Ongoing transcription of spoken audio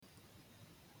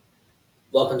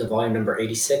Welcome to volume number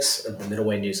 86 of the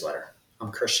Middleway Newsletter.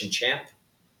 I'm Christian Champ.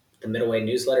 The Middleway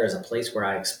Newsletter is a place where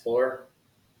I explore,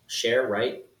 share,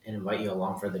 write, and invite you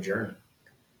along for the journey.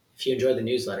 If you enjoy the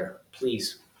newsletter,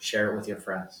 please share it with your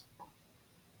friends.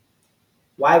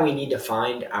 Why we need to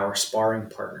find our sparring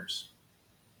partners.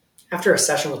 After a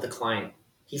session with a client,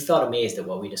 he felt amazed at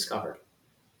what we discovered.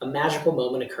 A magical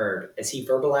moment occurred as he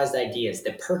verbalized ideas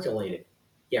that percolated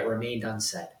yet remained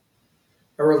unsaid.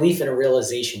 A relief and a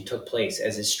realization took place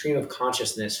as his stream of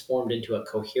consciousness formed into a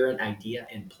coherent idea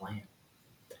and plan.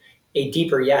 A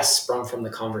deeper yes sprung from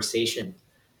the conversation,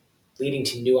 leading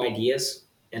to new ideas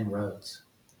and roads.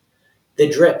 The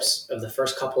drips of the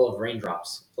first couple of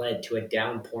raindrops led to a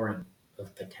downpouring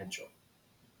of potential.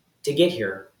 To get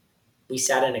here, we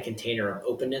sat in a container of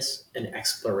openness and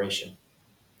exploration.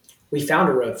 We found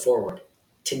a road forward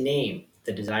to name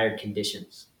the desired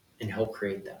conditions and help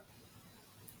create them.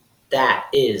 That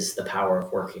is the power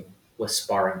of working with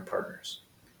sparring partners.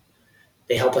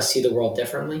 They help us see the world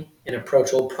differently and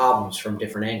approach old problems from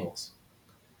different angles.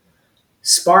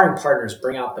 Sparring partners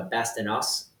bring out the best in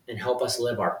us and help us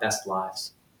live our best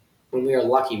lives. When we are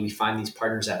lucky, we find these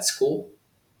partners at school,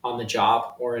 on the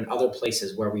job, or in other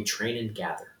places where we train and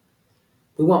gather.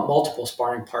 We want multiple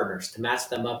sparring partners to match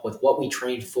them up with what we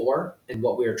trained for and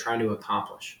what we are trying to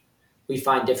accomplish. We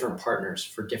find different partners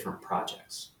for different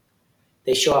projects.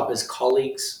 They show up as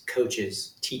colleagues,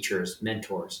 coaches, teachers,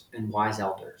 mentors, and wise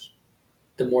elders.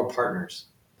 The more partners,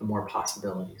 the more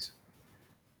possibilities.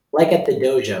 Like at the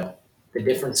dojo, the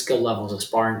different skill levels of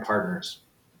sparring partners,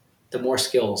 the more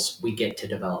skills we get to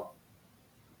develop.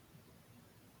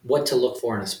 What to look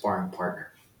for in a sparring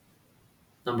partner.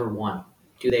 Number one,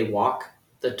 do they walk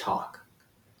the talk?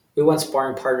 We want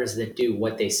sparring partners that do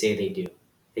what they say they do.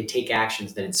 They take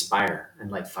actions that inspire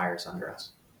and light fires under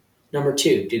us. Number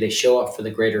two, do they show up for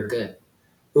the greater good?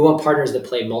 We want partners that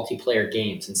play multiplayer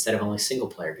games instead of only single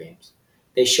player games.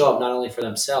 They show up not only for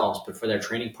themselves, but for their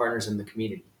training partners in the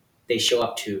community. They show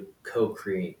up to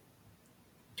co-create.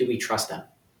 Do we trust them?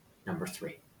 Number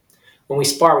three. When we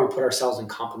spar, we put ourselves in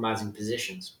compromising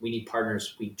positions. We need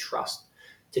partners we trust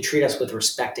to treat us with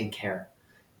respect and care.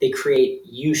 They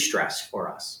create eustress for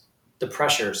us. The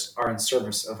pressures are in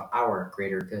service of our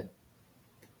greater good.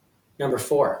 Number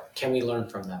four, can we learn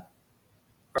from them?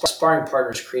 Our sparring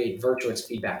partners create virtuous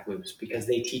feedback loops because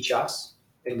they teach us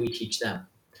and we teach them.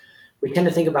 We tend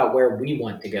to think about where we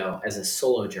want to go as a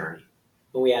solo journey.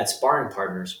 When we add sparring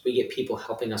partners, we get people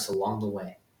helping us along the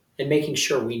way and making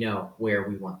sure we know where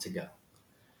we want to go.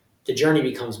 The journey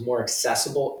becomes more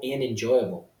accessible and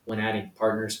enjoyable when adding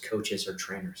partners, coaches, or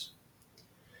trainers.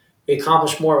 We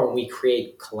accomplish more when we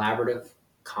create collaborative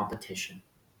competition.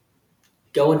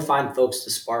 Go and find folks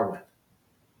to spar with.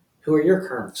 Who are your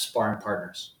current sparring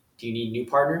partners? Do you need new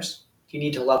partners? Do you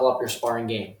need to level up your sparring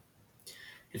game?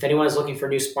 If anyone is looking for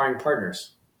new sparring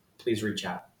partners, please reach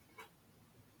out.